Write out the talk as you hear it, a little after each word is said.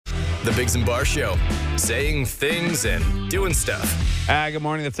The Biggs and Bar Show. Saying things and doing stuff. Good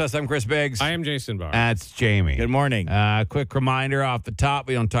morning. That's us. I'm Chris Biggs. I am Jason Barr. That's Jamie. Good morning. Quick reminder off the top.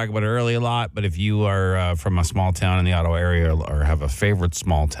 We don't talk about it early a lot, but if you are from a small town in the Ottawa area or have a favorite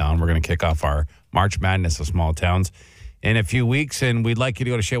small town, we're going to kick off our March Madness of small towns in a few weeks, and we'd like you to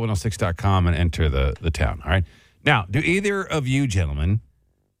go to shay106.com and enter the town. All right. Now, do either of you gentlemen,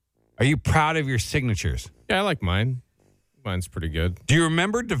 are you proud of your signatures? Yeah, I like mine. Mine's pretty good. Do you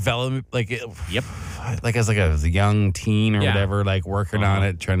remember developing, Yep. like as a young teen or whatever, like working on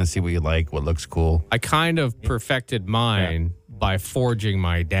it, trying to see what you like, what looks cool? I kind of perfected mine by forging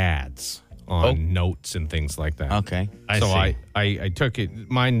my dad's on notes and things like that. Okay. I took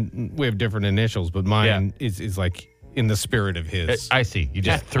it. Mine, we have different initials, but mine is like in the spirit of his. I see. You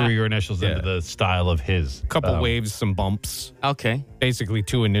just threw your initials into the style of his. Couple waves, some bumps. Okay. Basically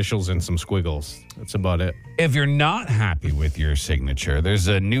 2 initials and some squiggles. That's about it. If you're not happy with your signature, there's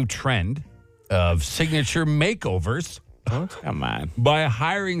a new trend of signature makeovers. Come on. By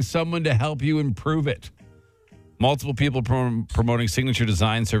hiring someone to help you improve it. Multiple people promoting signature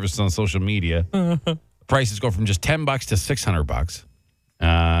design services on social media. Prices go from just $10 to $600.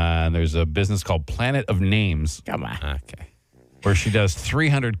 There's a business called Planet of Names. Come on. Okay. Where she does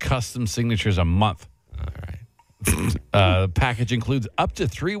 300 custom signatures a month. All right. The package includes up to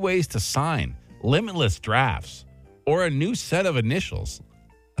 3 ways to sign, limitless drafts, or a new set of initials.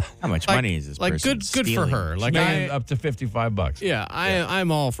 How much money is this person good for stealing? her. Like Up to $55. Yeah,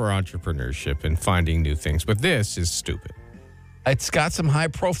 I'm all for entrepreneurship and finding new things, but this is stupid. It's got some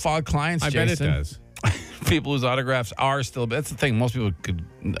high-profile clients, I Jason. bet it does. People whose autographs are still. That's the thing. Most people could.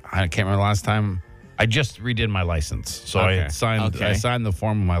 I can't remember the last time. I just redid my license, so I signed the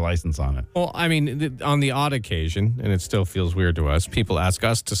form with my license on it. Well, I mean, on the odd occasion, and it still feels weird to us, people ask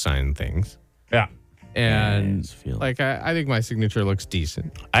us to sign things. Yeah, And I think my signature looks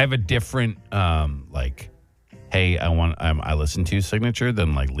decent. I have a different hey, I listen to signature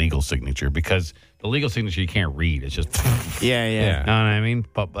than like legal signature, because the legal signature you can't read. It's just Yeah. You know what I mean?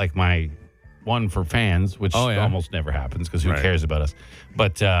 But like my one for fans, which almost never happens because who cares about us?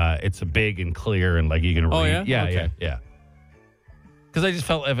 But it's a big and clear and like you can read. Oh, yeah? Yeah. Because I just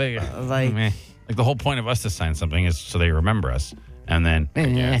felt like the whole point of us to sign something is so they remember us. And then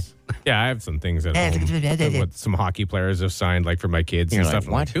Yeah, I have some things at home. What some hockey players have signed, like for my kids and stuff.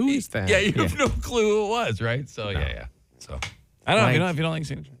 What? Who is that? yeah, you have no clue who it was, right? So yeah. So I don't know if you don't like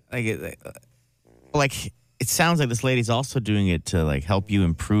signature. Like it sounds like this lady's also doing it to like help you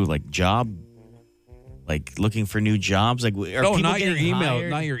improve job, like looking for new jobs. Like, are people not your getting email, hired?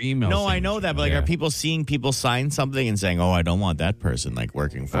 not your email. No, I know that, but Yeah. are people seeing people sign something and saying, "Oh, I don't want that person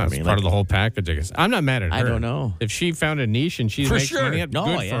working for That's me"? part of the whole package, I guess. I'm not mad at her. I don't know. If she found a niche and she makes money,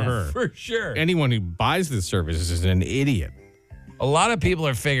 good for her. For sure. Anyone who buys this service is an idiot. A lot of people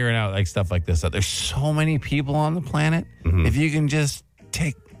are figuring out stuff like this. There's so many people on the planet. If you can just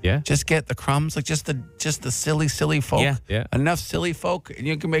just get the crumbs, just the silly folk. Yeah. Enough silly folk, and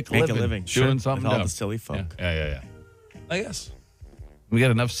you can make a living doing something. with all dumb. the silly folk. Yeah. I guess we got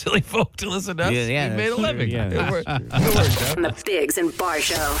enough silly folk to listen to us. Yeah, we made a living. Yeah. It worked out. The Biggs and Bar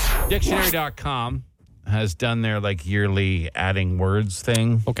Show. Dictionary.com has done their yearly adding words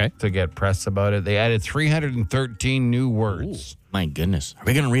thing. Okay. To get press about it. They added 313 new words. My goodness, are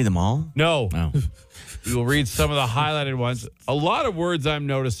we going to read them all? No. No. We will read some of the highlighted ones. A lot of words I'm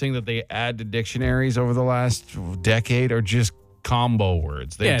noticing that they add to dictionaries over the last decade are just combo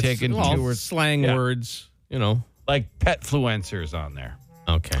words. They've taken 2 words. Slang words, Like petfluencers on there.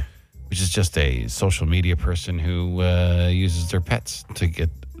 Okay. Which is just a social media person who uses their pets to get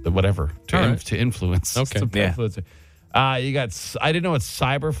whatever, to influence. Okay. Some pet influencer. You got, I didn't know what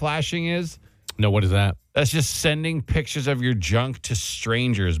cyber flashing is. No, what is that? That's just sending pictures of your junk to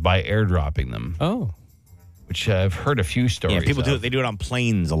strangers by airdropping them. Oh. Which I've heard a few stories. Yeah, people of. do it. They do it on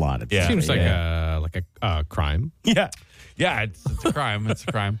planes a lot. Yeah. Seems like a crime. Yeah. Yeah, it's a crime. It's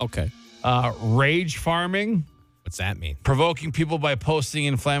a crime. Okay. Rage farming. What's that mean? Provoking people by posting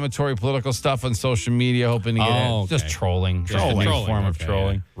inflammatory political stuff on social media, hoping to get in. Okay. Just trolling. Just a new form of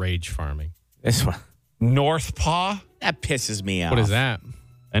trolling. Yeah. Rage farming. This one. North paw. That pisses me off. What is that?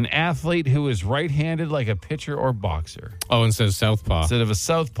 An athlete who is right-handed like a pitcher or boxer. Oh, instead of southpaw. Instead of a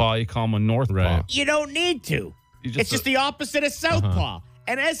southpaw, you call him a northpaw. Right. You don't need to. It's just the opposite of southpaw.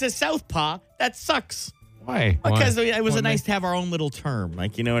 And as a southpaw, that sucks. Why? Because it was nice to have our own little term.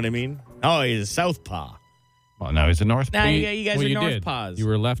 You know what I mean? Oh, he's a southpaw. Well, now he's a northpaw. Now you guys are you northpaws. You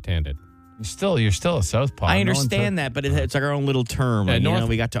were left-handed. You're still a southpaw. I understand that, but it's like our own little term.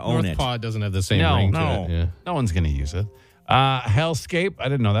 We got to own it. Northpaw doesn't have the same No, ring no. to it. Yeah. No one's going to use it. Hellscape. I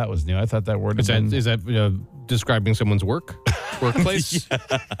didn't know that was new. I thought that word Is that describing someone's workplace.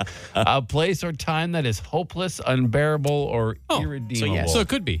 A place or time that is hopeless, unbearable, or irredeemable. So it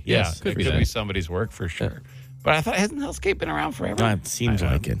could be. Yeah, Yes, it could be somebody's work for sure. But I thought, hasn't hellscape been around forever? It seems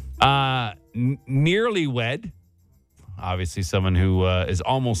like it. Nearly wed. Obviously, someone who is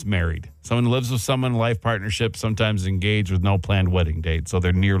almost married. Someone who lives with someone, life partnership, sometimes engaged with no planned wedding date. So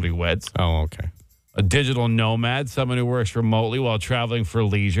they're nearly weds. Oh, okay. A digital nomad, someone who works remotely while traveling for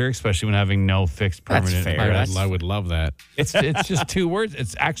leisure, especially when having no fixed permanent fair. address. I would love that. It's just 2 words.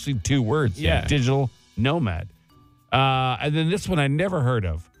 It's actually 2 words. Yeah. Digital nomad. And then this one I never heard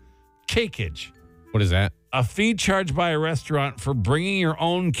of. Cakeage. What is that? A fee charged by a restaurant for bringing your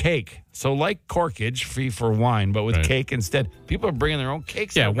own cake. So like corkage, fee for wine, but with cake instead. People are bringing their own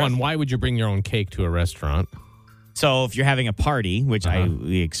cakes. Yeah, to a one, restaurant. why would you bring your own cake to a restaurant? So if you're having a party, which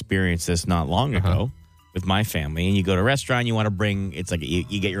we experienced this not long ago with my family, and you go to a restaurant, you want to bring, it's like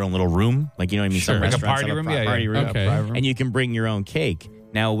you get your own little room. Like, you know what I mean? Sure. Some Like a restaurants party have room? party room. Okay. private room. And you can bring your own cake.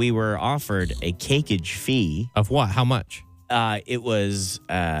 Now, we were offered a cakeage fee. Of what? How much? It was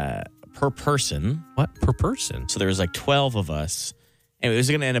per person. What? Per person? So there was like 12 of us. And it was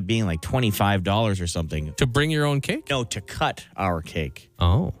going to end up being like $25 or something. To bring your own cake? No, to cut our cake.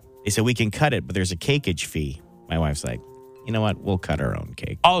 Oh. They said we can cut it, but there's a cakeage fee. My wife's like, you know what? We'll cut our own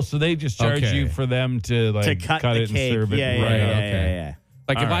cake. Oh, so they just charge Okay. you for them to like To cut the it cake. and serve it. Yeah, right. yeah.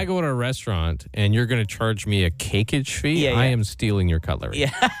 Like All if I go to a restaurant and you're going to charge me a cakeage fee, Yeah, I yeah. am stealing your cutlery.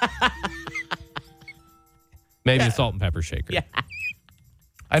 Yeah. Maybe a salt and pepper shaker. Yeah.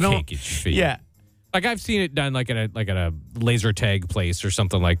 I don't. Cakeage fee. Yeah. Like I've seen it done like at a laser tag place or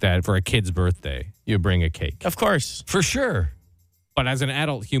something like that for a kid's birthday. You bring a cake. Of course. For sure. But as an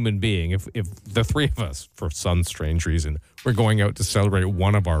adult human being, if the 3 of us, for some strange reason, we're going out to celebrate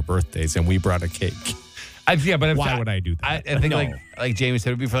one of our birthdays and we brought a cake, why would I do that? I think like Jamie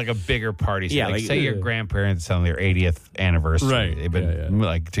said, it would be for like a bigger party. So Yeah, like like- say your grandparents on their 80th anniversary. Right. They've been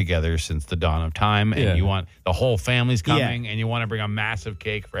like together since the dawn of time, and Yeah. you want the whole family's coming, and you want to bring a massive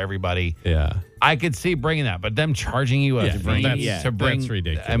cake for everybody. Yeah. I could see bringing that, but them charging you a Yeah, fee that's- to bring that's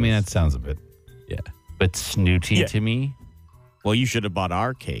ridiculous. I mean, that sounds a bit Yeah. snooty Yeah. to me. Well, you should have bought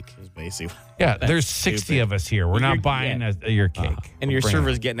our cake, is basically. Yeah, there's 60 of us here. We're not You're- buying your cake. And We're your bringing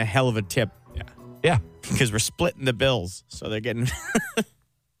server's getting a hell of a tip it. Yeah. because we're splitting the bills. So they're getting.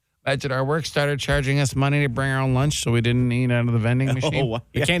 Imagine our work started charging us money to bring our own lunch, so we didn't eat out of the vending machine. wow.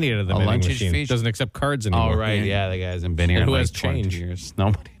 You can't eat out of the A vending lunchage machine. fee? It doesn't accept cards anymore. Oh, right. Yeah, the guy hasn't been here And in who like has 20 change? years.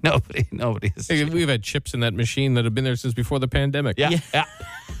 Nobody has Hey, we've had chips in that machine that have been there since before the pandemic. Yeah.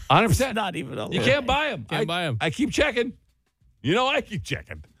 100%. Not even a You little. can't buy them. Can't buy 'em. I keep checking. You know, I keep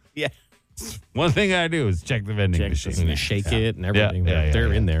checking. Yeah. One thing I do is check the vending Check the machine. And you shake it and Yeah, everything. yeah, yeah, They're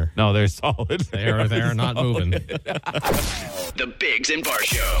yeah. in there. No, they're solid. They're not moving. The Biggs and Bar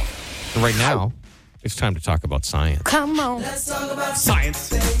Show. Right now, it's time to talk about science. Come on.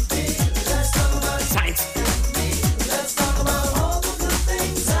 Science. Science.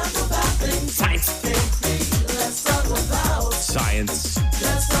 Science.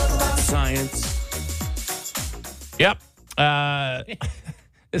 Science. Yep.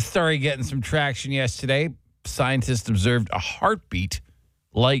 This story getting some traction yesterday. Scientists observed a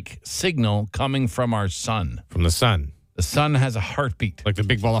heartbeat-like signal coming from our sun. From the sun. The sun has a heartbeat. Like the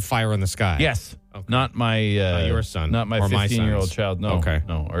big ball of fire in the sky. Yes. Not my your son. Not my Or my 15-year-old sons. child. No. Okay.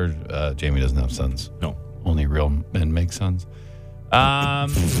 No. Or Jamie doesn't have sons. No. Only real men make sons.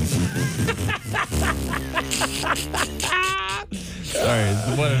 Sorry,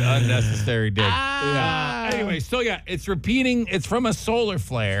 what an unnecessary dig. Anyway, so yeah, it's repeating. It's from a solar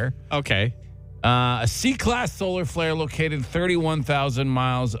flare. Okay. A C-class solar flare located 31,000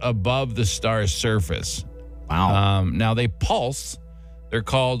 miles above the star's surface. Wow. Now they pulse. They're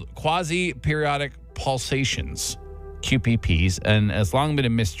called quasi-periodic pulsations, QPPs, and has long been a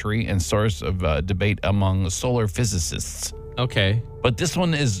mystery and source of debate among solar physicists. Okay. But this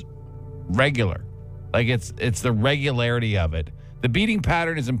one is regular. Like it's the regularity of it. The beating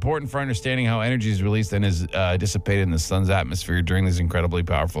pattern is important for understanding how energy is released and is dissipated in the sun's atmosphere during these incredibly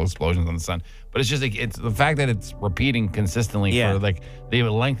powerful explosions on the sun. But it's just like it's the fact that it's repeating consistently for like the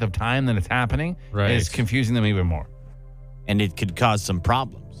length of time that it's happening is confusing them even more. And it could cause some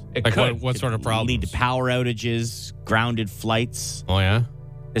problems. It Like could. what sort of problems? Lead to power outages, grounded flights. Oh, yeah?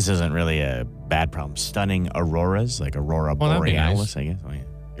 This isn't really a bad problem. Stunning auroras, like Aurora that'd be Borealis, nice. I guess. Oh, yeah.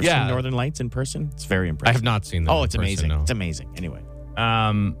 You Yeah. seen Northern Lights in person? It's very I impressive. have not seen that. Oh, in it's person, amazing. no. It's amazing. Anyway.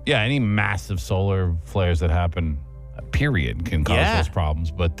 Any massive solar flares that happen, period, can cause those problems.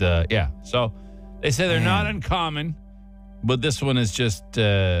 But so they say they're not uncommon, but this one is just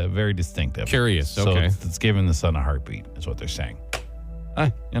very distinctive. Curious. So Okay. it's giving the sun a heartbeat, is what they're saying.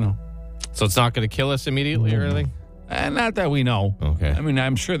 So it's not going to kill us immediately or anything? Not that we know. Okay. I mean,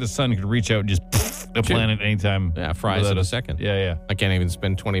 I'm sure the sun could reach out and just the planet anytime. Yeah, fries in a second. Yeah. I can't even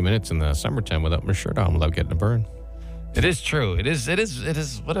spend 20 minutes in the summertime without my shirt on without getting a burn. It is true. It is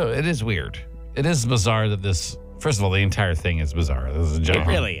weird. It is bizarre that this. First of all, the entire thing is bizarre. This is a giant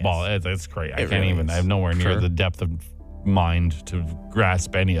really is. ball. It's crazy. I can't really even. is. I have nowhere near Sure. the depth of mind to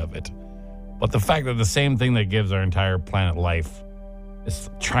grasp any of it. But the fact that the same thing that gives our entire planet life is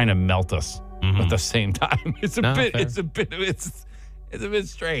trying to melt us at the same time. It's a bit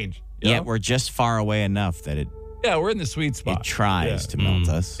strange. you Yet know? we're just far away enough that it we're in the sweet spot. tries to melt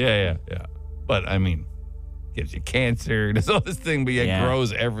us. Yeah. But I mean, gives you cancer. Does all this thing, but Yeah.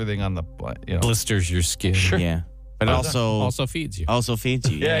 grows everything on the planet. Blisters your skin. Yeah. But it Also feeds you. also feeds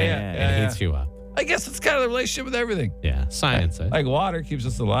you. Yeah. And heats you up. I guess it's kind of the relationship with everything. Yeah. Science. Like water keeps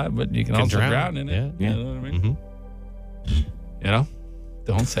us alive, but you can also drown in it. Yeah. You know what I mean? You know?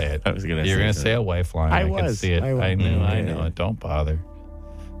 Don't say it. I was gonna You're say going to that. say a wife line. I can was. see it. I I know yeah. it. Don't bother.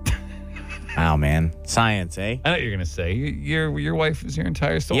 Wow, man. Science, eh? I know what you're going to say. Your wife is your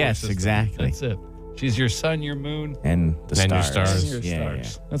entire solar Yes, system. exactly. That's it. She's your sun, your moon, And the And your stars. stars. and your Yeah,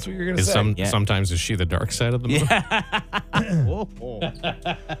 stars. That's what you're going to Is say. Sometimes is she the dark side of the moon? Yeah.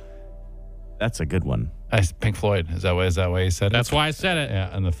 That's a good one. Pink Floyd. Is that why you said it? That's why I said it.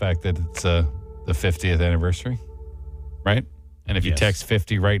 Yeah, and the fact that it's the 50th anniversary, right? And if you Yes. text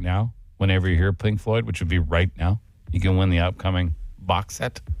 50 right now, whenever you hear Pink Floyd, which would be right now, you can win the upcoming box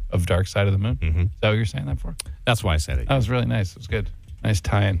set of Dark Side of the Moon. Is that what you're saying that for? That's why I said it. That was really nice. It was good. Nice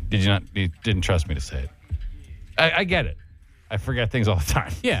tie-in. You didn't trust me to say it. I get it. I forget things all the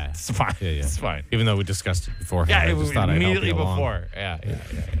time. Yeah. It's fine. Yeah. It's fine. Even though we discussed it beforehand. Yeah, I it just was thought I'd help immediately you along. before. Yeah.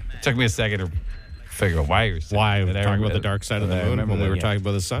 It took me a second to figure out why you were saying Why it. we were But I talking about remember the dark side of that. the I moon remember when we that, were yeah. talking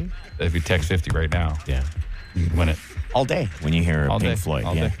about the sun? If you text 50 right now, Yeah. you can win it. All day when you hear All Pink day. Floyd.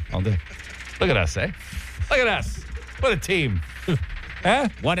 All yeah. day. All day. Look at us, eh? Look at us. What a team. Huh?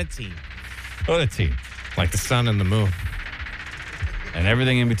 What a team. What a team. Like the sun and the moon. And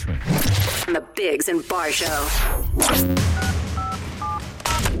everything in between. The Biggs and Bar Show.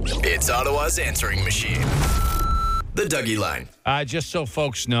 It's Ottawa's answering machine. The Dougie Line. Just so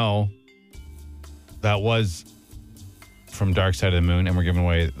folks know, that was from Dark Side of the Moon, and we're giving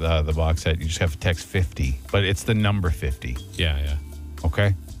away the box set. You just have to text 50, but it's the number 50, Yeah.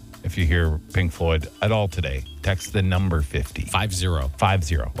 okay? If you hear Pink Floyd at all today, text the number 50. 5-0.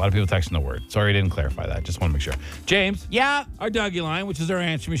 50. A lot of people texting the word. Sorry I didn't clarify that. Just want to make sure. James? Yeah. Our Dougie line, which is our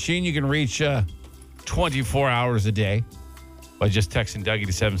answer machine, you can reach 24 hours a day by just texting Dougie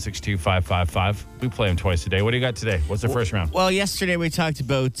to 762-555. We play him twice a day. What do you got today? What's the first round? Well, yesterday we talked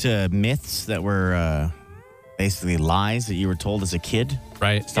about myths that were basically lies that you were told as a kid,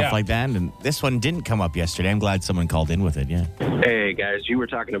 Right. stuff Yeah. like that. And this one didn't come up yesterday. I'm glad someone called in with it. Yeah. Hey guys, you were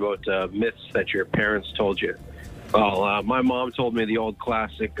talking about myths that your parents told you. Well, my mom told me the old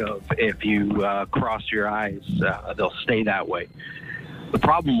classic of if you cross your eyes, they'll stay that way. The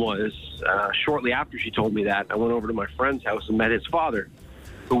problem was, shortly after she told me that, I went over to my friend's house and met his father,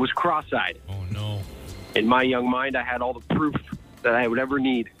 who was cross-eyed. Oh, no. In my young mind, I had all the proof that I would ever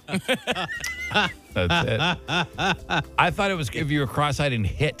need. That's it. I thought it was if you were cross-eyed and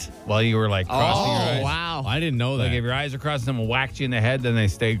hit while you were like crossing your eyes. wow. I didn't know that. Like if your eyes are crossed and someone whacked you in the head, then they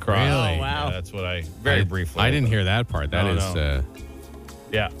stayed crossed. Really? Oh, wow. Yeah, that's what I very briefly. I didn't hear that part. That No, is no.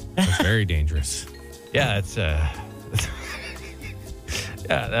 Yeah. that's very dangerous. Yeah, it's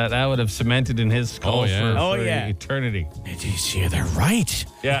yeah, that would have cemented in his skull Oh, yeah. for yeah. eternity. Did you see they're right?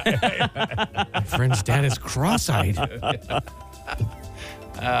 Yeah. My friend's dad is cross-eyed.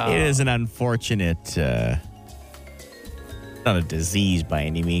 It is an unfortunate, not a disease by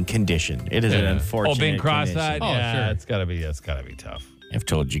any mean, condition. It is an Yeah. unfortunate being cross-eyed. Oh, Yeah, sure. it's gotta be tough. I've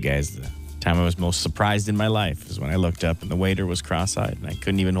told you guys the time I was most surprised in my life is when I looked up and the waiter was cross-eyed and I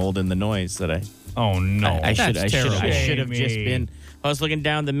couldn't even hold in the noise that I Oh no! I should terrible. have just Jamie. been. I was looking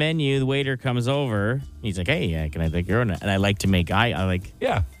down the menu. The waiter comes over. He's like, "Hey, yeah, can I take your order?" And I like to make I like.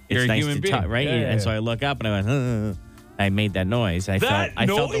 Yeah, It's you're a nice human to being, talk, right? Yeah, yeah, And so yeah. I look up and I went. I made that noise. I That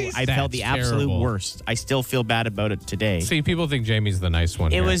felt noise? I felt the That's absolute terrible. worst. I still feel bad about it today. See, people think Jamie's the nice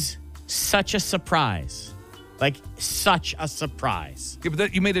one. It here. was such a surprise, like such a surprise. Yeah,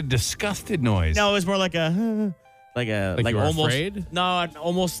 but you made a disgusted noise. No, it was more like a like you were almost afraid? no,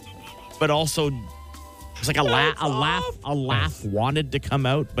 almost, but also. It was like a laugh wanted to come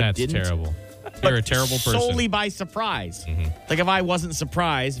out, but That's didn't. terrible. You're a terrible person. Solely by surprise. Like if I wasn't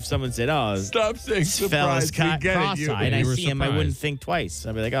surprised, if someone said, "Oh, Stop saying this fella's surprise. We get it. cross-eyed," and you I were see him, I wouldn't surprised. think twice.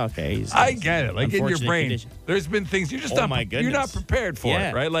 I'd be like, "Okay." I get it. Like in your unfortunate brain, condition. there's been things you're just Oh, not. my You're not goodness. prepared for Yeah.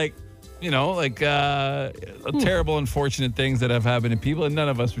 it, right? Like terrible, unfortunate things that have happened to people, and none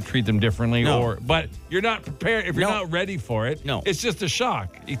of us would treat them differently. No. But you're not prepared if you're No. not ready for it. No. It's just a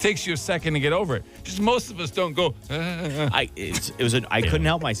shock. It takes you a second to get over it. Just most of us don't go. I couldn't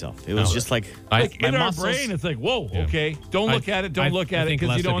help myself. It was just like Like my in our muscles. brain, it's like, whoa, Yeah. okay, don't look at it, don't look at it, think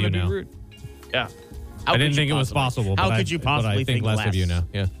because you less don't of want to you be now. rude. Yeah. How I could didn't you think it was possibly- possible. How but could you possibly but I think less of you now.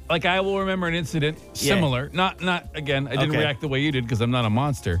 Yeah. Like I will remember an incident similar. Not again. I didn't Okay. react the way you did because I'm not a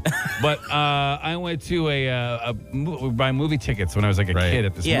monster. But I went to we buy movie tickets when I was like a Right. kid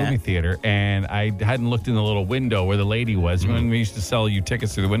at this Yeah. movie theater, and I hadn't looked in the little window where the lady was. When we used to sell you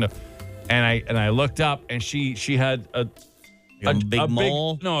tickets through the window, and I looked up, and she had a big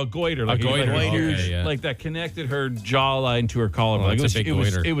mole? No, a goiter. A goiter, Like, okay, huge, yeah. like that connected her jawline to her collarbone. Oh, Like, that's a big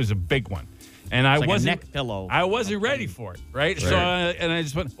goiter. It was a big one. And I like a wasn't neck pillow. I wasn't ready for it, right? So I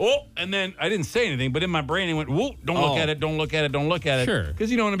just went, oh, and then I didn't say anything, but in my brain I went, whoa, don't look at it, don't look at it, don't look at it. Sure. Because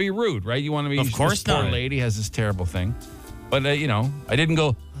you don't want to be rude, right? You want to be. Of course this poor not. lady has this terrible thing, but I didn't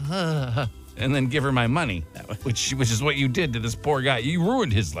go, and then give her my money, which is what you did to this poor guy. You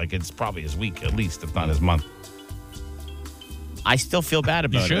ruined it's probably his week at least, if not his month. I still feel bad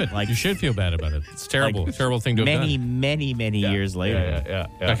You about should. it. Like You should feel bad about it. It's terrible. Like, terrible thing to have many, done. many years later. Yeah.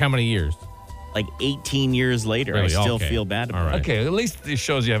 Like how many years? Like 18 years later, Really? I still Okay. feel bad about All right. it. Okay, at least it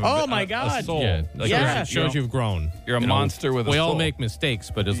shows you have Oh, a my a God. soul. Yeah. Like Yeah. It shows you've grown. You're a monster with a We all soul. make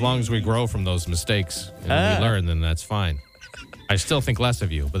mistakes, but as long as we grow from those mistakes and we learn, then that's fine. I still think less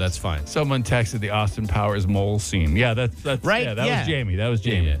of you, but that's fine. Someone texted the Austin Powers mole scene. Yeah, that's Right, Yeah, that yeah. was Jamie. That was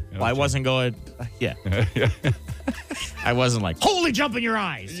Jamie. Yeah. That Well, I was wasn't going, yeah. I wasn't like, holy jump in your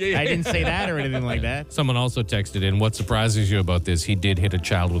eyes. Yeah. I didn't say that or anything like that. Someone also texted in, what surprises you about this? He did hit a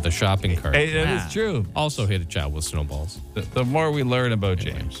child with a shopping cart. Hey, that Yeah. is true. Also hit a child with snowballs. The more we learn about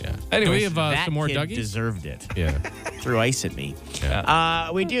James. Yeah. Anyways, Do we have That some more kid Dougies? deserved it. Yeah. Threw ice at me.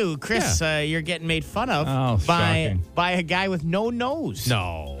 We do. Chris, you're getting made fun of shocking. by a guy with no nose.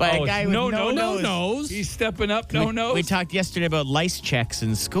 No. By Oh, a guy with no nose. nose. he's stepping up. No, no. We talked yesterday about lice checks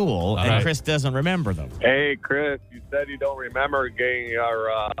in school, and right. Chris doesn't remember them. Hey, Chris, you said you don't remember getting your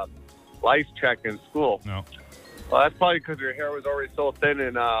lice check in school. No. Well, that's probably because your hair was already so thin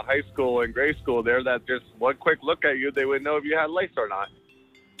in high school and grade school there that just one quick look at you, they would know if you had lice or not.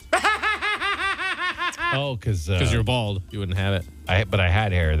 Oh, because Because you're bald. You wouldn't have it. but I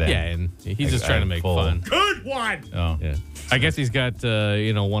had hair then. Yeah, and he's just I- trying to I'm make full. fun. Good one. Oh, Yeah. I guess he's got,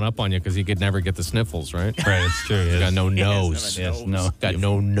 one up on you because he could never get the sniffles, right? right. It's true. He's got no doesn't have nose. a nose. Got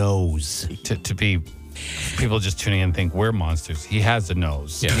no nose. To be people just tuning in think we're monsters. He has a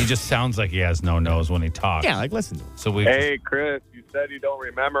nose. Yeah. He just sounds like he has no nose when he talks. Yeah, like listen to him. So we. Hey, Chris, you said you don't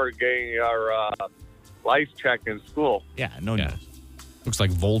remember getting your lice check in school. Yeah, no Yeah. nose. Looks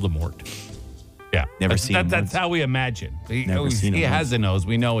like Voldemort. Yeah, Never That's- seen him That's once. how we imagine. Never seen he him has a nose.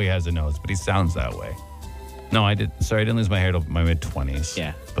 We know he has a nose, but he sounds that way. No, I did. Sorry, I didn't lose my hair till my mid-20s.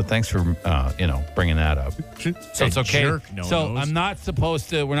 Yeah. But thanks for bringing that up. So it's okay. Jerk, no so nose. I'm not supposed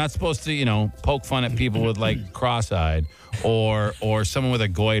to. We're not supposed to poke fun at people with like cross-eyed or someone with a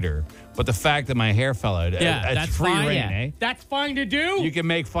goiter. But the fact that my hair fell out, it's free reign, eh? That's fine to do. You can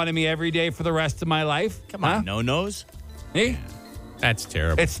make fun of me every day for the rest of my life. Come on, no nose. Eh? That's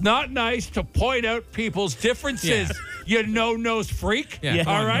terrible. It's not nice to point out people's differences, you no-nose freak. Yeah.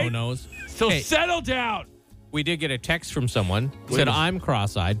 All right? No nose. So Hey. settle down. We did get a text from someone. Said, I'm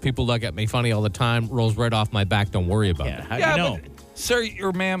cross-eyed. People look at me funny all the time. Rolls right off my back. Don't worry about Yeah, it. how do you know? but, sir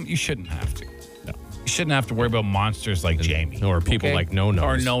or ma'am, you shouldn't have to. No. You shouldn't have to worry about monsters like Jamie. Or people like no nose.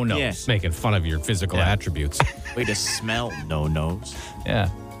 Or no-nose. Yeah. Making fun of your physical attributes. Way to smell no nose. Yeah.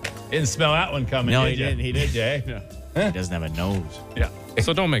 Didn't smell that one coming, No, did he ya? didn't. He didn't. Jay? He doesn't have a nose. Yeah.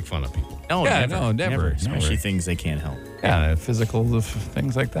 So don't make fun of people. No, Yeah, never. no, never. Especially Never. things they can't help. Yeah, physical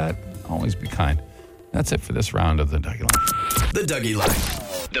things like that. Always be kind. That's it for this round of the Dougie Line. The Dougie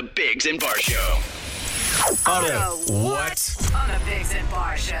Line. The Biggs and Bar Show. What? On the Biggs and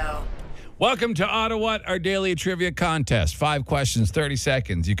Bar Show. Welcome to OttaWHAT, our daily trivia contest. 5 questions, 30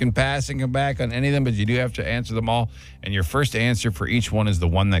 seconds. You can pass and come back on any of them, but you do have to answer them all. And your first answer for each one is the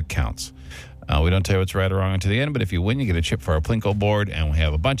one that counts. We don't tell you what's right or wrong until the end, but if you win, you get a chip for our Plinko board, and we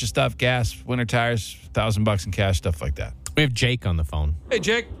have a bunch of stuff, gas, winter tires, $1,000 in cash, stuff like that. We have Jake on the phone. Hey,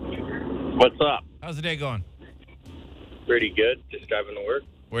 Jake. What's up? How's the day going? Pretty good. Just driving to work.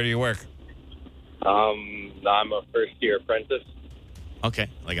 Where do you work? I'm a first-year apprentice. Okay,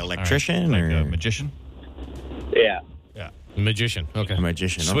 like an All right. electrician Like or a magician? Yeah. Yeah. Magician. Okay. a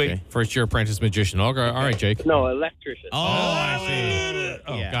magician. Sweet. Okay. First year apprentice magician. Okay. All right, Jake. No, electrician. Oh, I see.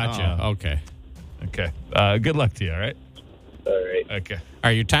 Oh, yeah. gotcha. Oh. Okay. Okay. Good luck to you, all right? All right. Okay. All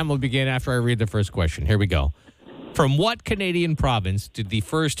right, your time will begin after I read the first question. Here we go. From what Canadian province did the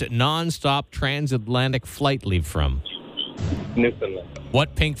first non-stop transatlantic flight leave from? Newfoundland.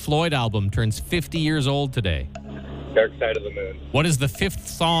 What Pink Floyd album turns 50 years old today? Dark Side of the Moon. What is the fifth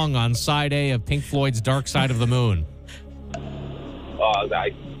song on side A of Pink Floyd's Dark Side of the Moon? Oh, I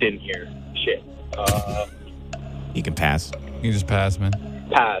didn't hear. Shit. You can pass. You can just pass, man.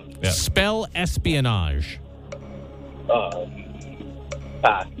 Pass. Yeah. Spell espionage.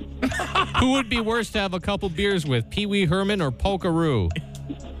 Pass. Who would be worse to have a couple beers with, Pee Wee Herman or Polkaroo?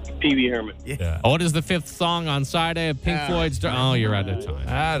 Pee Wee Herman. Yeah. What is the fifth song on side A of Pink Floyd's Oh, you're out of time.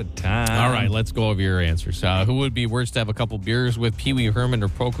 Out of time. All right, let's go over your answers. Who would be worse to have a couple beers with, Pee Wee Herman or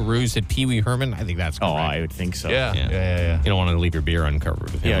Polkaroo? You said Pee Wee Herman? I think that's correct. Oh, I would think so. Yeah. You don't want to leave your beer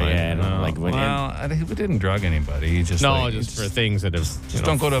uncovered with him. Yeah, right? yeah. No. Like when, We didn't drug anybody. You just No, like, just for things that have just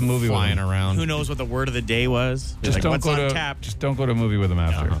don't go to a movie with flying him. around. who knows what the word of the day was? Just Like, don't what's go on to tap? just don't go to a movie with him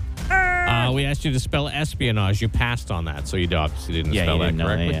after. We asked you to spell espionage. You passed on that, so you obviously didn't Yeah, spell you that didn't know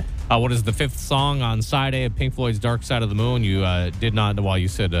that, correctly. What is the fifth song on side A of Pink Floyd's Dark Side of the Moon? You did not, well, you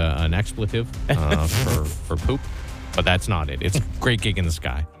said an expletive for poop, but that's not it. It's Great Gig in the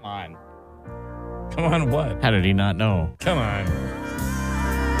Sky. Come on. Come on, what? How did he not know? Come on.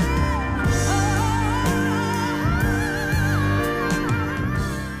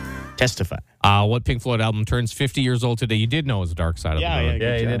 Testify. What Pink Floyd album turns 50 years old today? You did know it was Dark Side of the Moon. you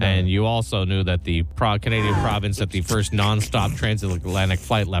did. And you also knew that the Canadian province that the first non-stop transatlantic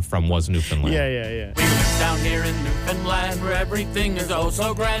flight left from was Newfoundland. Yeah. We live down here in Newfoundland where everything is oh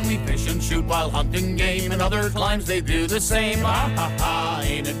so grand. We fish and shoot while hunting game, and other climes they do the same. Ah ha ha,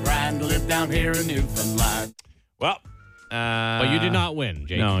 ain't it grand to live down here in Newfoundland? Well, But you did not win,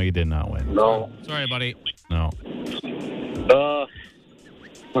 Jake. No, you did not win. No. Sorry, buddy. No.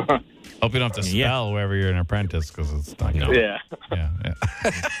 Hope you don't have to spell wherever you're an apprentice because it's not good. Yeah. Yeah.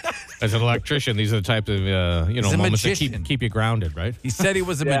 As an electrician, these are the types of He's a moments that magician. keep you grounded, right? He said he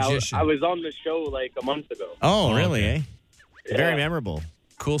was a magician. I was on the show like a month ago. Oh, really, okay. eh? Yeah. Very memorable.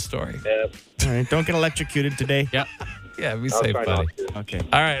 Cool story. Yeah. All right, don't get electrocuted today. Yeah. Yeah, be I'll safe, try buddy. not to. Okay.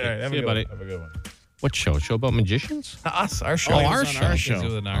 All right. Have See a you, good buddy. one. Have a good one. What show? Show about magicians? Us, our show. Oh, He our was on show. Our show. He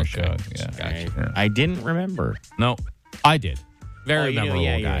was on our show. Yeah. Gotcha. I didn't remember. No. I did. Very you do?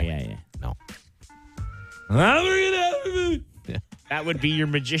 memorable guy. Yeah. No. That would be your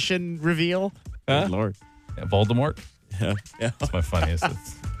magician reveal? Huh? Good Lord. Yeah, Voldemort. Yeah. That's my funniest.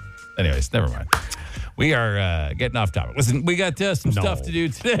 Anyways, never mind. We are getting off topic. Listen, we got some stuff to do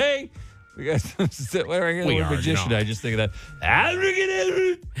today. We got some when I hear the We word are magician, not. I just think of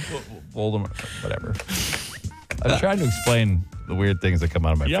that. Voldemort, whatever. I'm trying to explain the weird things that come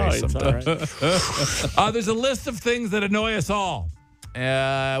out of my face sometimes. There's a list of things that annoy us all. We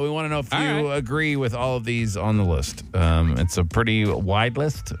want to know if you agree with all of these on the list. It's a pretty wide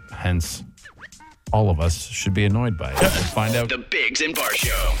list, hence all of us should be annoyed by it. We'll find out. The Biggs and Bar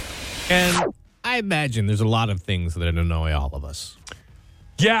Show. And I imagine there's a lot of things that annoy all of us.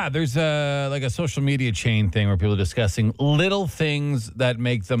 Yeah, there's like a social media chain thing where people are discussing little things that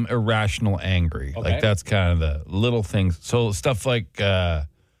make them irrational angry. Okay. Like that's kind of the little things. So stuff like the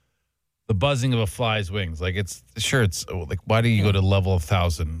buzzing of a fly's wings. Like it's like why do you go to level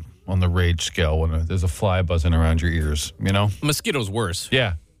 1,000 on the rage scale when there's a fly buzzing around your ears? You know? Mosquito's worse.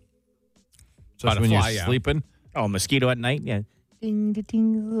 Yeah. So About a when fly, you're yeah. sleeping. Oh, mosquito at night? Yeah. Ding, da,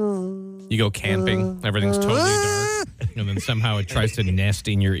 ding, You go camping, everything's totally dark, and then somehow it tries to nest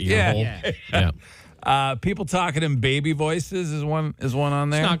in your ear hole. Yeah. People talking in baby voices is one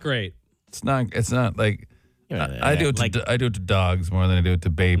on there. It's not great. It's not like Yeah, I do it to dogs more than I do it to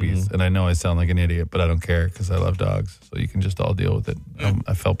babies, and I know I sound like an idiot, but I don't care because I love dogs. So you can just all deal with it.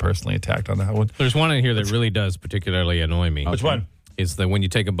 I felt personally attacked on that one. There's one in here that really does particularly annoy me. Which one? Is that when you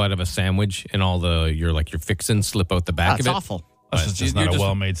take a bite of a sandwich and all your fixins slip out the back That's of it. awful. This is just You're not a just-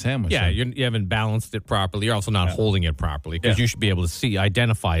 well-made sandwich. Yeah, then. you haven't balanced it properly. You're also not holding it properly because Yeah. you should be able to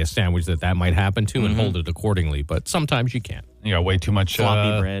identify a sandwich that might happen to and hold it accordingly. But sometimes you can't. You got way too much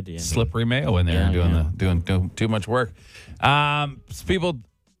Floppy bread, yeah. slippery mayo in there, doing too much work. So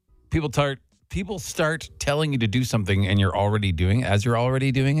people start telling you to do something, and you're already doing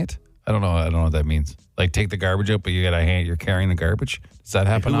it. I don't know what that means. Like take the garbage out, but you're carrying the garbage. Does that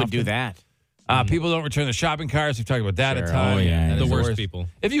happen? Who would often? do that? People don't return the shopping carts. We've talked about that a Sure. ton. Oh, yeah. That The is worst people.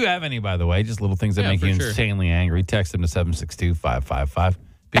 If you have any, by the way, just little things that Yeah, make for you sure. insanely angry, text them to 762-555.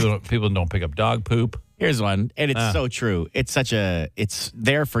 People don't pick up dog poop. Here's one, and it's so true. It's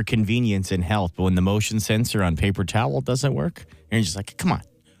there for convenience and health, but when the motion sensor on paper towel doesn't work, and you're just like, come on.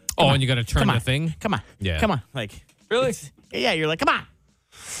 And you got to turn the thing. Come on. Yeah. Come on. Like, Really? yeah, you're like, come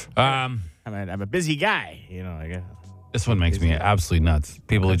on. Um, I'm a busy guy, I guess. This one makes me absolutely nuts.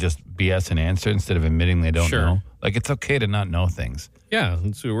 People who just BS an answer instead of admitting they don't Sure. know. Like, it's okay to not know things. Yeah,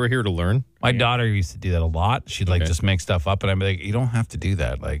 so we're here to learn. My daughter used to do that a lot. She'd like just make stuff up, and I'd be like, "You don't have to do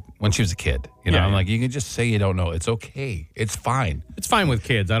that." Like when she was a kid, you know, I'm like, "You can just say you don't know. It's okay. It's fine." It's fine with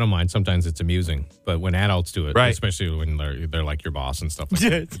kids. I don't mind. Sometimes it's amusing, but when adults do it, Right. especially when they're like your boss and stuff like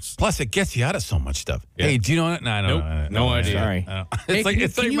that. It's, Plus, it gets you out of so much stuff. Yeah. Hey, do you know it? No, I Nope. don't. No idea. Sorry. hey, It's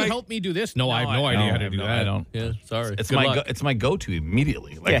can like you my help me do this? No, I have no idea how to do that. I don't. Yeah, sorry. It's Good my luck. it's my go-to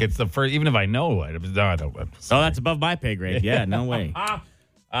immediately. Like it's the first. Even if I know, I don't. Oh, that's above my pay grade. Yeah, no way.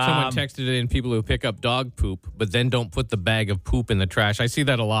 Someone texted in people who pick up dog poop, but then don't put the bag of poop in the trash. I see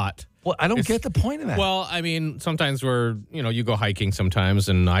that a lot. Well, I don't get the point of that. Well, I mean, sometimes you go hiking sometimes,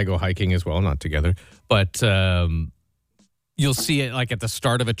 and I go hiking as well, not together. But you'll see it like at the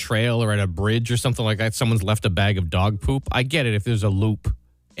start of a trail or at a bridge or something like that. Someone's left a bag of dog poop. I get it if there's a loop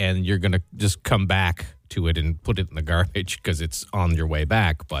and you're going to just come back to it and put it in the garbage because it's on your way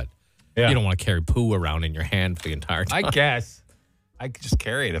back. But you don't want to carry poo around in your hand for the entire time. I guess I could just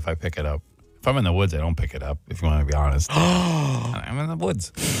carry it if I pick it up. If I'm in the woods, I don't pick it up. If you want to be honest, I'm in the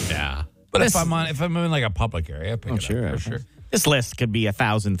woods. Yeah. But if I'm in like a public area, I pick it up sure. for sure. This list could be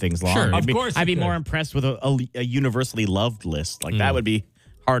 1,000 things long. Sure, of course I'd be it more could. impressed with a universally loved list. Like that would be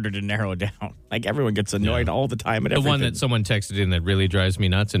harder to narrow down. Like everyone gets annoyed all the time at The everything. one that someone texted in that really drives me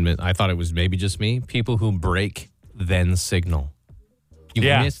nuts, and I thought it was maybe just me, people who break, then signal. You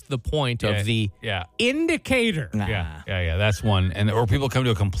missed the point of the indicator. Yeah. That's one. And or people come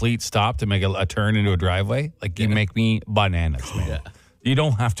to a complete stop to make a turn into a driveway. Like you make me bananas, man. You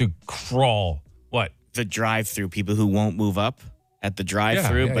don't have to crawl. What? The drive-through, people who won't move up at the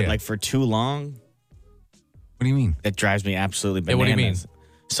drive-through, but like for too long. What do you mean? That drives me absolutely bananas. What do you mean?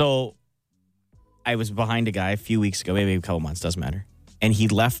 So I was behind a guy a few weeks ago, maybe a couple months, doesn't matter. And he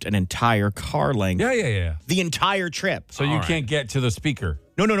left an entire car length. Yeah. The entire trip. So you can't get to the speaker.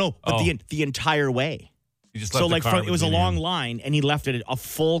 No. But the entire way. You just So left like the car it was a with long you. line, and he left it a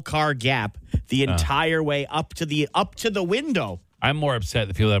full car gap the entire way up to the window. I'm more upset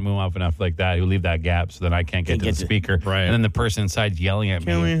the people that move up enough like that who leave that gap so then I can't get to the speaker. Right. And then the person inside yelling at me.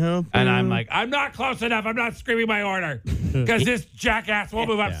 Can we help And you? I'm like, I'm not close enough. I'm not screaming my order. Because this jackass won't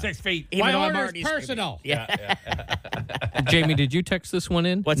move up 6 feet. Even My though I'm order's already personal. Yeah. Jamie, did you text this one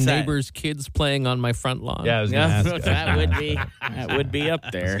in? What's that? Neighbors' kids playing on my front lawn. Yeah, I was going to ask. that would be up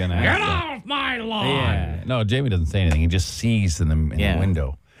there. Get off my lawn. Yeah. No, Jamie doesn't say anything. He just sees in the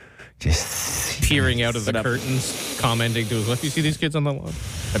window. Just Peering out of the Put up- curtains, commenting to his wife, you see these kids on the lawn?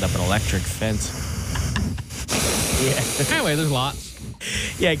 Put up an electric fence. Anyway, there's lots.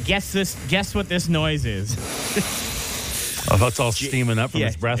 Yeah, guess what this noise is. Oh, that's all steaming up from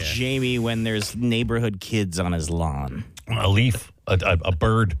his breath. Jamie, when there's neighborhood kids on his lawn. A leaf, a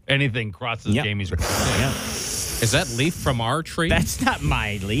bird, anything crosses Yep. Jamie's. Yeah. Is that leaf from our tree? That's not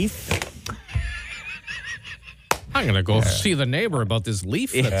my leaf. I'm going to go see the neighbor about this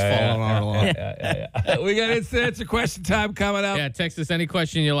leaf that's fallen on our lawn. We got instant answer question time coming up. Yeah, text us any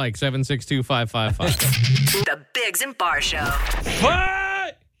question you like, 762-555. The Biggs and Bar Show.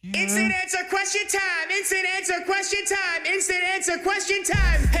 What? Instant answer question time. Instant answer question time. Instant answer question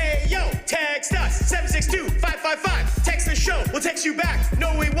time. Hey, yo, text us. 762-555. Text the show. We'll text you back.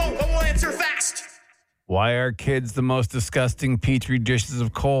 No, we won't, but we'll answer fast. Why are kids the most disgusting petri dishes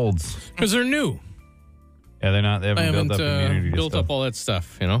of colds? Because they're new. Yeah, they're not. They I haven't haven't built up immunity to built stuff. up all that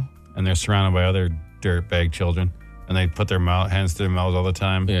stuff, you know? And they're surrounded by other dirtbag children, and they put their hands to their mouths all the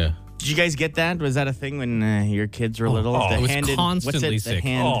time. Yeah. Did you guys get that? Was that a thing when your kids were little? oh, The I was handed- constantly what's it? The sick.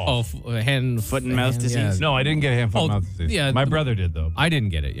 hand- Hand, Foot and mouth hand, disease? No, I didn't get hand, foot, Oh, mouth disease. yeah. My brother did though. I didn't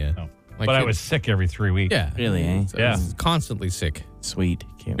get it yet. No. My But I kid- was sick every 3 weeks. Yeah. Really, eh? So Yeah. I was constantly sick. Sweet.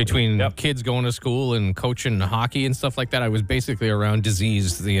 Can't wait. Between kids going to school and coaching hockey and stuff like that, I was basically around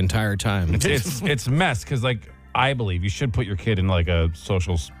disease the entire time. It's a mess because like I believe you should put your kid in like a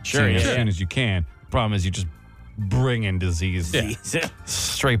social scene as soon as you can. The problem is you just bring in disease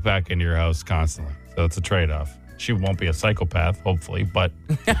straight back into your house constantly. So it's a trade-off. She won't be a psychopath, hopefully, but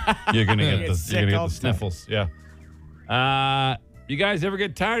you're gonna get the sniffles. Yeah. You guys ever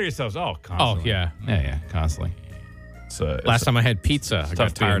get tired of yourselves? Oh, constantly. Yeah, constantly. Last time I had pizza, I got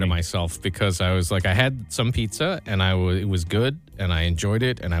tough being tired of me. myself because I was like, I had some pizza and it was good and I enjoyed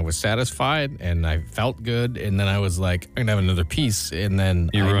it and I was satisfied and I felt good. And then I was like, I'm going to have another piece. And then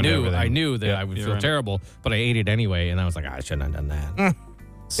You ruined everything. I knew that Yeah, I would you feel ruined it. terrible, but I ate it anyway. And I was like, I shouldn't have done that.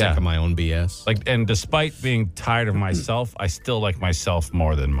 Sick of my own BS. Like, and despite being tired of myself, I still like myself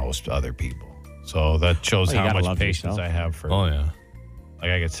more than most other people. So that shows you how gotta much love patience yourself. I have for. Oh, yeah.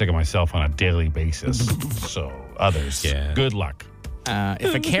 Like I get sick of myself on a daily basis. So others, good luck.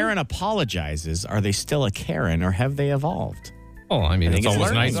 If a Karen apologizes, are they still a Karen or have they evolved? Oh, I mean, I think it's it's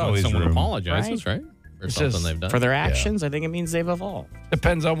always learning. nice There's when always someone room. apologizes, right? or It's something just they've done. For their actions, I think it means they've evolved.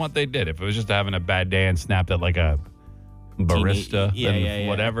 Depends on what they did. If it was just having a bad day and snapped at like a barista, then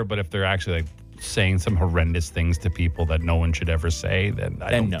whatever. But if they're actually like saying some horrendous things to people that no one should ever say, then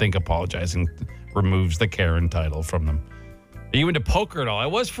I don't think apologizing removes the Karen title from them. Are you into poker at all? I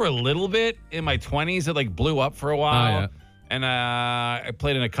was for a little bit in my 20s. It like blew up for a while. Oh, yeah. And I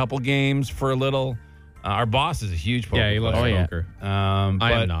played in a couple games for a little. Our boss is a huge poker player. Yeah, he loves poker.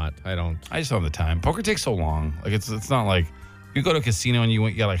 I am not. I don't. I just don't have the time. Poker takes so long. Like it's not like you go to a casino and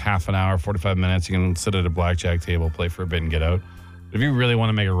you got like half an hour, 45 minutes. You can sit at a blackjack table, play for a bit, and get out. If you really want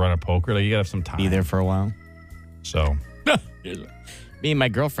to make a run of poker, like you gotta have some time. Be there for a while. So, me and my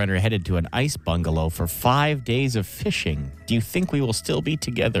girlfriend are headed to an ice bungalow for 5 days of fishing. Do you think we will still be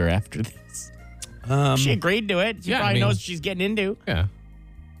together after this? She agreed to it. She probably knows what she's getting into. Yeah.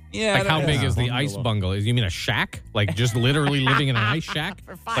 yeah. Like, how big is the ice bungalow? You mean a shack? Like, just literally living in an ice shack?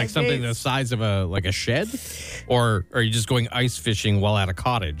 For 5 Like something days. the size of a shed? Or are you just going ice fishing while at a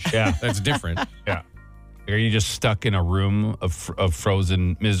cottage? Yeah. That's different. Yeah. Are you just stuck in a room of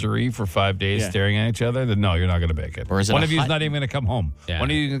frozen misery for 5 days staring at each other? Then no, you're not going to make it. Or is it one a of you's hut? not even going to come home. Yeah. One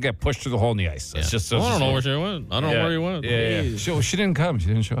of you is going to get pushed through the hole in the ice. It's just. Well, I don't know where she went. I don't know where you went. Yeah. She didn't come. She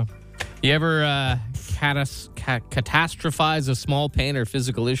didn't show up. You ever catastrophize a small pain or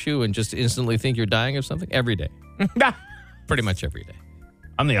physical issue and just instantly think you're dying of something? Every day. Pretty much every day.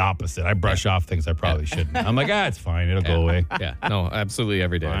 I'm the opposite. I brush off things I probably shouldn't. I'm like, it's fine. It'll go away. Yeah. No, absolutely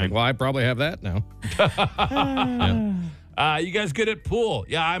every day. I'm like, well, I probably have that now. You guys good at pool?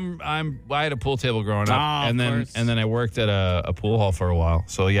 Yeah, I had a pool table growing up, Oh, and of course. then I worked at a pool hall for a while.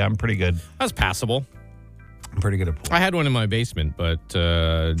 So yeah, I'm pretty good. That's passable. I'm pretty good at pool. I had one in my basement, but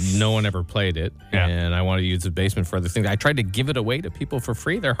no one ever played it. Yeah. And I wanted to use the basement for other things. I tried to give it away to people for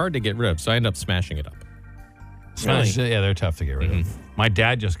free. They're hard to get rid of, so I ended up smashing it up. Really? Yeah, they're tough to get rid of. My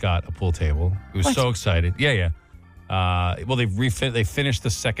dad just got a pool table. He was so excited. Yeah. Well, they finished the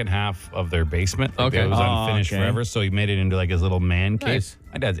second half of their basement. Like, Okay. it was unfinished forever, so he made it into like his little man cave. Nice.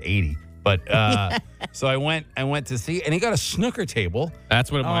 My dad's 80, but so I went to see, and he got a snooker table.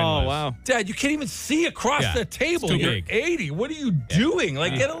 That's what mine was. Oh, wow. Dad, you can't even see across Yeah, the table. it's too You're big. 80. What are you doing?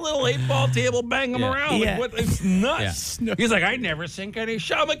 Like, get a little 8-ball table, bang them Yeah. around. Yeah. Like, what? It's nuts. He's like, I never sink any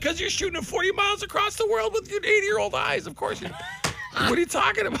shot. I'm like, because you're shooting at 40 miles across the world with your 80-year-old eyes. Of course you. What are you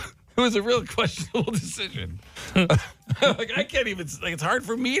talking about? It was a real questionable decision. Like, I can't even, like, it's hard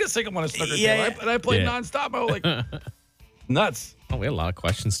for me to sink them on a snooker table. And I played nonstop. I was like, nuts. Oh, we had a lot of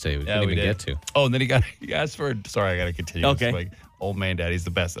questions today we didn't even get to. Oh, and then he asked for, sorry, I got to continue. Okay. This, like, old man daddy's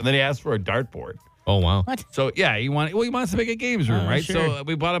the best. And then he asked for a dartboard. Oh, wow. So yeah, he wants to make a games room, right? sure. So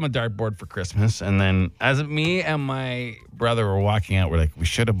we bought him a dartboard for Christmas, and then as me and my brother were walking out, we're like, we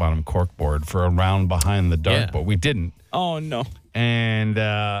should have bought him corkboard for a round behind the dartboard. Yeah. We didn't, Oh, no. and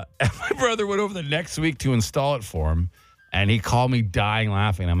my brother went over the next week to install it for him, and he called me dying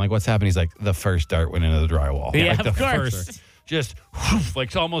laughing. I'm like, what's happened? He's like, the first dart went into the drywall. Yeah, like of the course. first. Just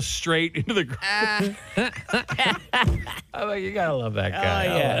like almost straight into the ground. I'm like, you gotta love that guy.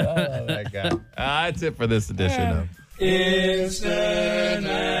 Oh, yeah. I love that guy. That's it for this edition of Instant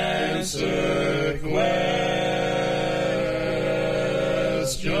answer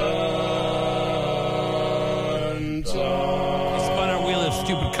question time. It's fun, our Wheel of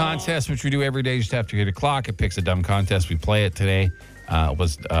Stupid contest, which we do every day just after 8 o'clock. It picks a dumb contest. We play it today.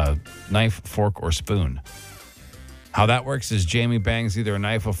 Was knife, fork, or spoon. How that works is Jamie bangs either a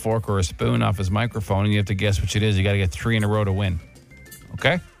knife, a fork, or a spoon off his microphone, and you have to guess which it is. You got to get 3 in a row to win.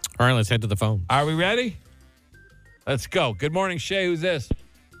 Okay? All right, let's head to the phone. Are we ready? Let's go. Good morning, Shay. Who's this?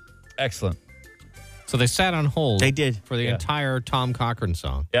 Excellent. So they sat on hold. They did. For the entire Tom Cochran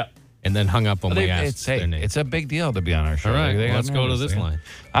song. Yeah. And then hung up when we asked their name. It's a big deal to be on our show. All right, They got let's go to nervous. this line.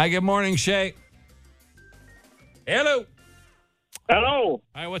 Hi, good morning, Shay. Hello. Hello,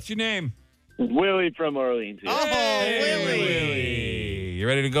 Hi, what's your name? Willie from Orleans. Here. Willie. You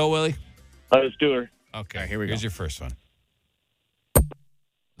ready to go, Willie? Let's do her. Okay, here we go. Here's your first one.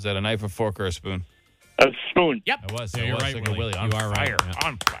 Was that a knife, a fork, or a spoon? A spoon. Yep. It was. Yeah, it you're was. right, Look at Willie. Willie. On You are fire. right, yeah.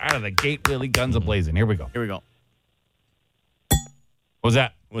 On fire. Out of the gate, Willie. Guns a-blazing. Here we go. Here we go. What was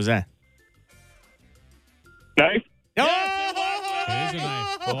that? What was that? Knife. It is a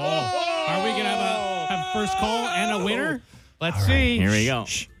knife. Oh. Are we going to have first call and a winner? Let's see. Here we go.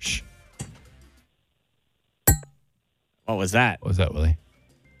 Shh, shh. What was that? What was that, Willie?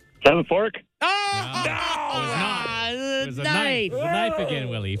 Have a fork. It was not. It was a knife. A knife again,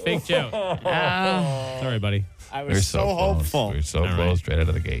 Willie. Fake joke. Sorry, buddy. I We're was so close. hopeful. We're so All close, right. straight out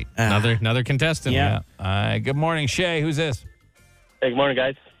of the gate. Another contestant. Yeah. Good morning, Shay. Who's this? Hey, good morning,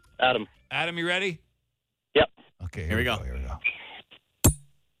 guys. Adam. Adam, you ready? Yep. Okay, Here we go. Here we go.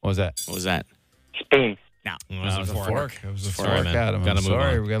 What was that? What was that? Spoon. No. It was a fork. It was a Sorry, fork, man. Adam. Gotta I'm move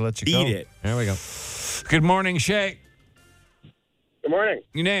sorry. on. We got to let you go. Eat it. There we go. Good morning, Shay. Good morning,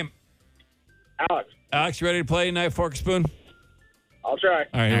 Your name? Alex. Alex, you ready to play Knife, Fork, Spoon? I'll try.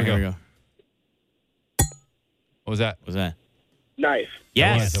 All right, here we go. What was that? What was that? Knife.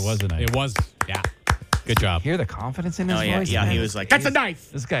 Yes. It was a knife. It was. Yeah. Good job. Hear the confidence in his Oh, yeah. voice? Yeah, man? he was like, that's a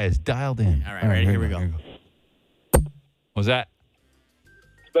knife. This guy is dialed in. All right, ready? Here we go. What was that?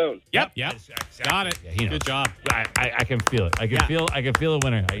 Spoon. Yep. Got it. Yeah, he knows. Good job. I can feel it. I can feel the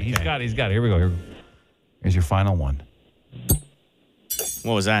winner. He's Okay. got it. Here we go. Here's your final one.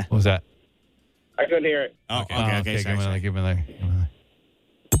 What was that? What was that? I couldn't hear it. Oh, okay. Sorry. Give me there.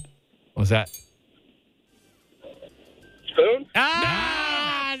 What was that? Spoon.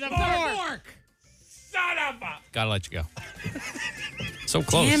 Ah, the fork. Gotta let you go. So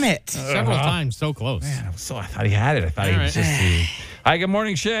close. Damn it. Several times. So close. Man, I thought he had it. I thought he was All just. Hi, good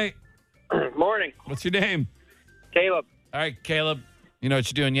morning, Shay. Morning, What's your name? Caleb. All right, Caleb. You know what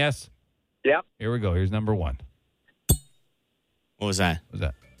you're doing? Yes. Yep. Here we go. Here's number one. What was that? What was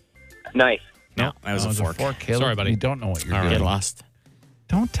that? Knife. No, that was a fork. Caleb. Sorry, buddy. You don't know what you're All doing. Get lost.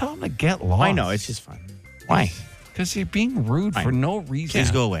 Don't tell him to get lost. I know. It's just fun. Why? Because you're being rude for no reason.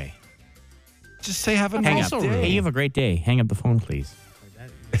 Please go away. Just say have a Hang nice up. day. Hey, you have a great day. Hang up the phone, please.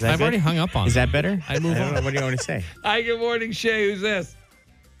 Is that I've already good? hung up on Is him. that better? I move don't on. know. What do you want to say? Hi, good morning, Shay. Who's this?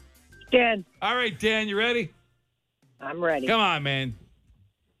 Dan, All right, Dan, you ready? I'm ready. Come on, man.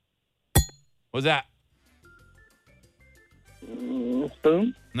 What's that?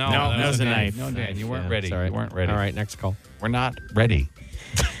 Spoon? No, that was a knife. No, Dan, you weren't Yeah, ready. sorry. You weren't ready. All right, next call. We're not ready.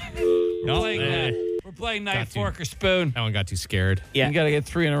 No, We're playing Got knife, to. fork, or spoon. that one got too scared. Yeah. You got to get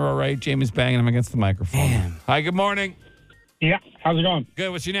 3 in a row right. Jamie's banging him against the microphone. Man. Hi, good morning. Yeah, how's it going?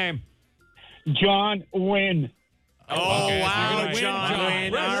 Good. What's your name? John Wynn. Oh, Okay, wow, you're gonna win,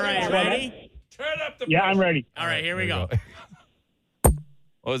 John. John. All right, ready? Turn up the. Yeah, I'm ready. All right, here we go. What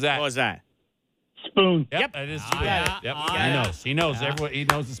was that? What was that? Spoon. Yep, that is spoon. yeah. Yep, Oh, he yeah. knows. He knows. Everyone, he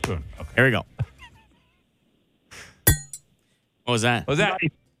knows the spoon. Okay. Here we go. What was that? What was that?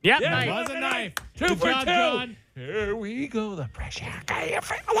 Yep. Yeah, nice. it was a knife. 2 Good for job, 2. John. Here we go. The pressure. Okay, you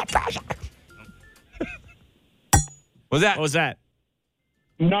feel the pressure. What was that? What was that?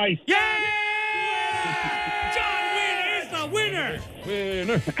 Nice. Winner.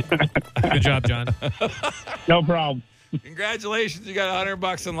 Good job, John. No problem. Congratulations. You got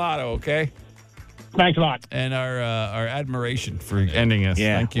 $100 in lotto, okay? Thanks a lot. And our admiration for ending us.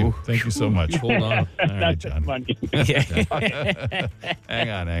 Yeah. Thank you. Thank you so much. Hold on. All right, That's John. funny. Hang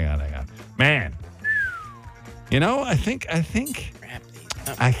on. Man. You know, I think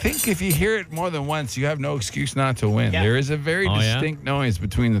if you hear it more than once, you have no excuse not to win. Yeah. There is a very Oh, yeah? distinct noise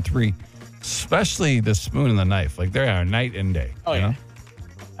between the three, especially the spoon and the knife. Like they are night and day. Oh, you yeah. know?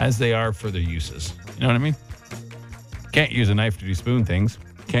 As they are for their uses. You know what I mean? Can't use a knife to do spoon things.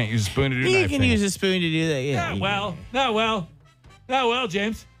 Can't use a spoon to do You knife can things. use a spoon to do that. Yeah. Not well,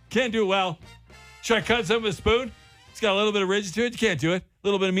 James. Can't do it well. Should I cut some with a spoon? It's got a little bit of ridge to it. You can't do it. A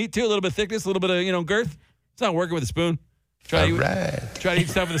little bit of meat too, a little bit of thickness, a little bit of girth. It's not working with a spoon. Try to eat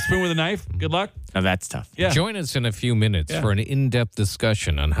stuff with a spoon with a knife. Good luck. Oh, that's tough. Yeah. Join us in a few minutes Yeah. for an in-depth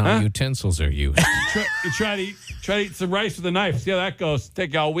discussion on how utensils are used. Try to eat some rice with a knife. See how that goes.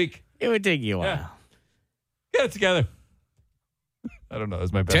 Take you all week. It would take you a while. Yeah. Get it together. I don't know.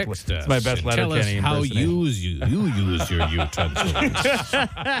 It's my best. Text It's us my best and letter tell us Kenny how impersonation. you use your utensils.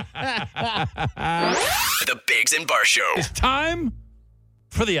 The Biggs and Bar Show. It's time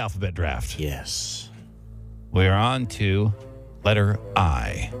for the alphabet draft. Yes. We are on to letter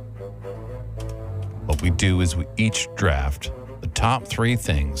I. What we do is we each draft the top 3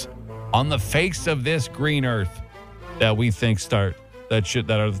 things on the face of this green earth that we think that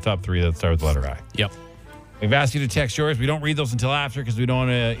are the top 3 that start with the letter I. Yep. We've asked you to text yours. We don't read those until after because we don't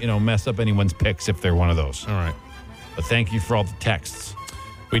want to, mess up anyone's picks if they're one of those. All right. But thank you for all the texts.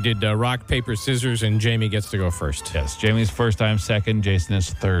 We did rock, paper, scissors, and Jamie gets to go first. Yes, Jamie's first time second. Jason is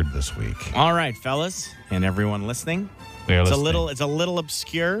third this week. All right, fellas, and everyone listening. We are It's listening. a little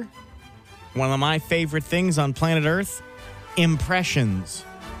obscure. One of my favorite things on planet Earth, impressions.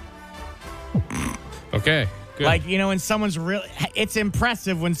 Okay. Good. Like, when someone's really, it's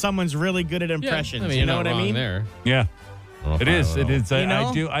impressive when someone's really good at impressions. I mean, you know you're what not I wrong mean? There. Yeah. I don't It know if is. I It don't is.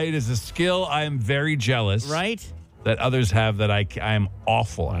 I do. It is a skill I am very jealous. Right? That others have that I am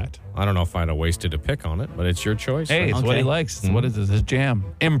awful at. I don't know if I'd have wasted a pick on it, but it's your choice. Hey, it's what he likes. What is this? His jam.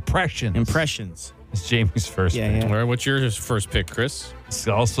 Impressions. Impressions. It's Jamie's first pick. All right, what's your first pick, Chris? It's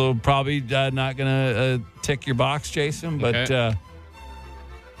also probably not going to tick your box, Jason, but Okay.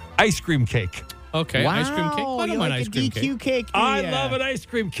 ice cream cake. Okay, Wow, ice cream cake. I you don't mind like ice a cream DQ cake. cake. do I ya? love an ice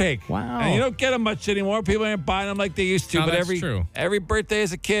cream cake. Wow. And you don't get them much anymore. People aren't buying them like they used to. No, but that's true. every birthday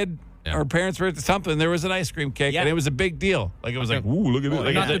as a kid, our parents were at something. There was an ice cream cake, and it was a big deal. Like it was like, ooh, look at Well,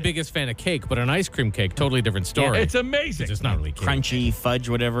 this. not the biggest fan of cake, but an ice cream cake, totally different story. It's amazing. It's not really cake. Crunchy fudge,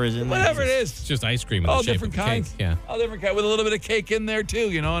 whatever is in there. Whatever it It's is. just ice cream in All the shape different of kinds. cake. Yeah. All different kinds with a little bit of cake in there too.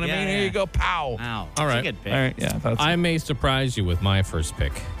 You know what I mean? Here you go. Pow. Wow. All right. That's a good pick. All right. Yeah. That's I may surprise you with my first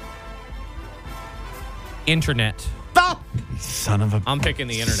pick. Internet. son of a. I'm picking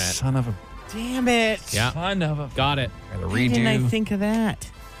the internet. Son of a. Damn it. Yeah. Son of a. Got it. Gotta Why didn't I redo. think of that?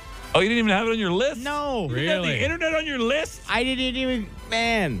 Oh, you didn't even have it on your list? No. You didn't have Really? the internet on your list? I didn't even.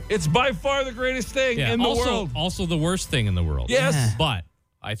 Man. It's by far the greatest thing Yeah. in the also, world. Also the worst thing in the world. Yes. Yeah. But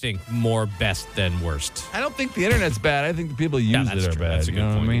I think more best than worst. I don't think the internet's bad. I think the people who use that's it are true. bad. That's a You good know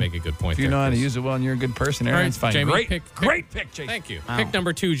what point. I You mean? make a good point If you there, know how to Chris. use it well and you're a good person, All right, internet's fine. Jamie, great, pick- great pick, Jason. Thank you. Wow. Pick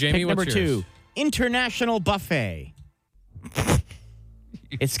number 2, Jamie. Pick What's number yours? 2. International buffet.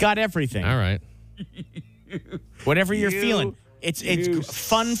 It's got everything. All right. Whatever you're You- feeling. It's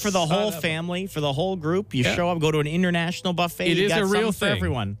fun for the whole son of a- family, for the whole group. You Yeah. show up, go to an international buffet. It you is got a real something thing. for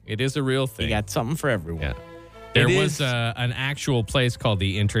everyone. It is a real thing. You got something for everyone. Yeah. There It was is- an actual place called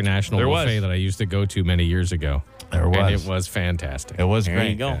the International There Buffet was. that I used to go to many years ago. There And was. it was fantastic. It was There great.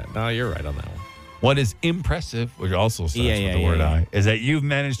 you go. Yeah. No, you're right on that one. What is impressive, which also starts with the word I, is that you've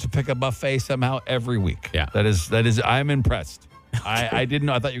managed to pick a buffet somehow every week. Yeah. That is, I'm impressed. I didn't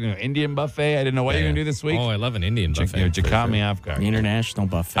know. I thought you were going to Indian buffet. I didn't know what you were going to do this week. Oh, I love an Indian buffet. You caught me off guard. The international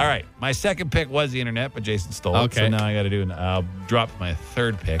buffet. All right. My second pick was the internet, but Jason stole it. Okay. So now I got to do it. I'll drop my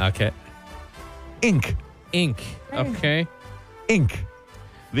third pick. Okay. Ink. Ink. Okay. Ink.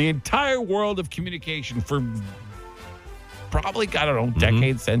 The entire world of communication for probably, I don't know,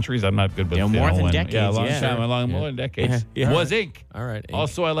 decades, centuries. I'm not good with more than when- decades, Yeah, a long yeah. time, more than decades. Yeah. Was ink. All right. Ink.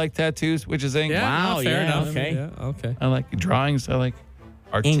 Also, I like tattoos, which is ink. yeah, Wow, no, fair yeah, enough. okay. Yeah, okay. I like drawings. I like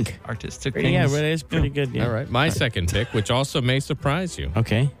Ink. artistic Yeah, things. it is pretty good. Yeah. All right. My second pick, which also may surprise you.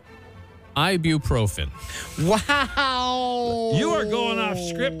 Okay. Ibuprofen. Wow. You are going off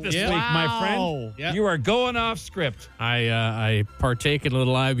script this Yeah. week, my Wow. friend. Yeah. You are going off script. I partake in a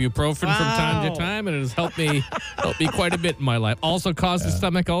little ibuprofen from time Wow. to time, and it has helped me quite a bit in my life. Also caused a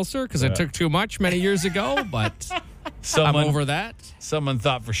stomach ulcer because I took too much many years ago, but I'm over that. Someone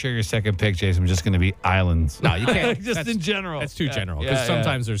thought for sure your second pick, Jason, was just going to be islands. No, you can't. just That's- in general. That's too general Yeah, because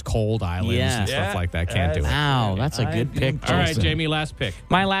sometimes there's cold islands and Yeah. stuff like that. Can't do it. Wow, that's a good pick. All right, Jason. Jamie, last pick.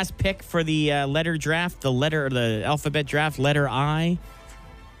 My last pick for the letter draft, the alphabet draft, letter I.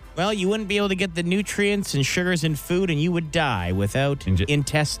 Well, you wouldn't be able to get the nutrients and sugars in food, and you would die without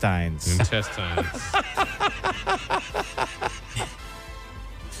intestines. Intestines.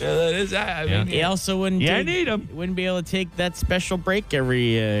 Yeah, that is. I mean, You also wouldn't. Yeah, I need 'em. Wouldn't be able to take that special break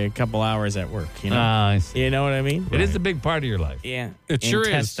every couple hours at work. You know. I see. You know what I mean? It is a big part of your life. Yeah. It sure is.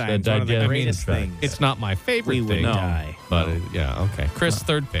 Intestines, The one of the digestive greatest tract. things. It's not my favorite We would thing, die. but yeah, okay. Chris,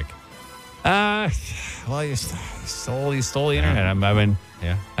 third pick. Well, you stole the internet. I've been.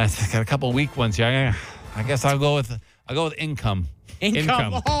 Yeah. I got a couple weak ones here. I guess I'll go with income.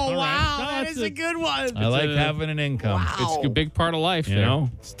 Income. Oh, All right. wow. No, That it's is a good one. I like having an income. It's a big part of life. You there.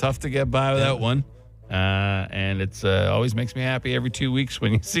 know, it's tough to get by without one, and it's always makes me happy every 2 weeks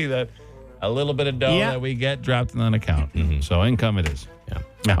when you see that a little bit of dough Yeah. that we get dropped in an account. So income it is.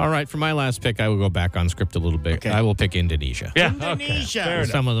 Yeah. All right, for my last pick, I will go back on script a little bit. Okay. I will pick Indonesia. Yeah, Indonesia. Okay.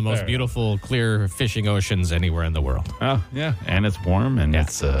 Some of the most beautiful, clear fishing oceans anywhere in the world. Oh yeah, and it's warm and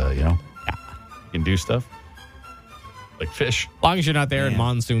it's you can do stuff like fish. As long as you're not there in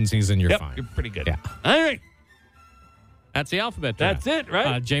monsoon season, you're fine. You're pretty good. Yeah. All right. That's the alphabet draft. That's it,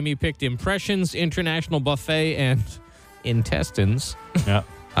 right? Jamie picked impressions, international buffet, and intestines. Yeah.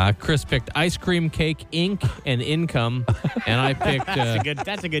 Chris picked ice cream cake, ink, and income. And I picked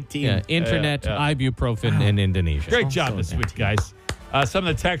That's a good team. internet, Yeah. ibuprofen, and Indonesia. Great job this week, guys. Some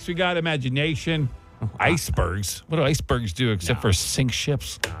of the texts we got: imagination, icebergs. What do icebergs do except for sink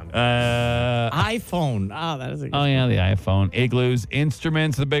ships? iPhone. Oh, that is a good Oh yeah, the iPhone. Igloos,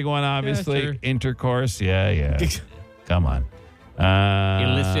 instruments, the big one, obviously. sure. Intercourse, yeah. Come on.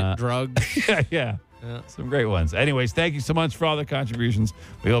 Illicit drugs. yeah. Some great ones. Anyways, thank you so much for all the contributions.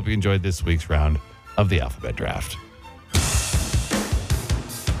 We hope you enjoyed this week's round of the Alphabet Draft.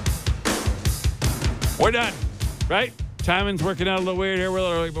 We're done, right? Timing's working out a little weird here. We're a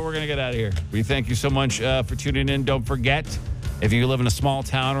little early, but we're going to get out of here. We thank you so much for tuning in. Don't forget, if you live in a small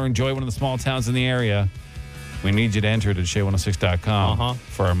town or enjoy one of the small towns in the area, we need you to enter it at shay106.com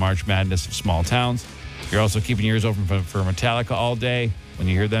for our March Madness of small towns. You're also keeping your ears open for Metallica all day. When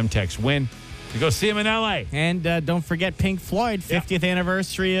you hear them, text WIN to go see him in L.A. And don't forget Pink Floyd, 50th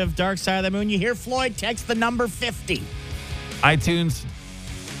anniversary of Dark Side of the Moon. You hear Floyd, text the number 50. iTunes,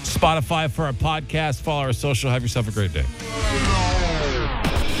 Spotify for our podcast. Follow our social. Have yourself a great day.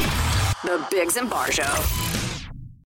 The Biggs and Bar Show.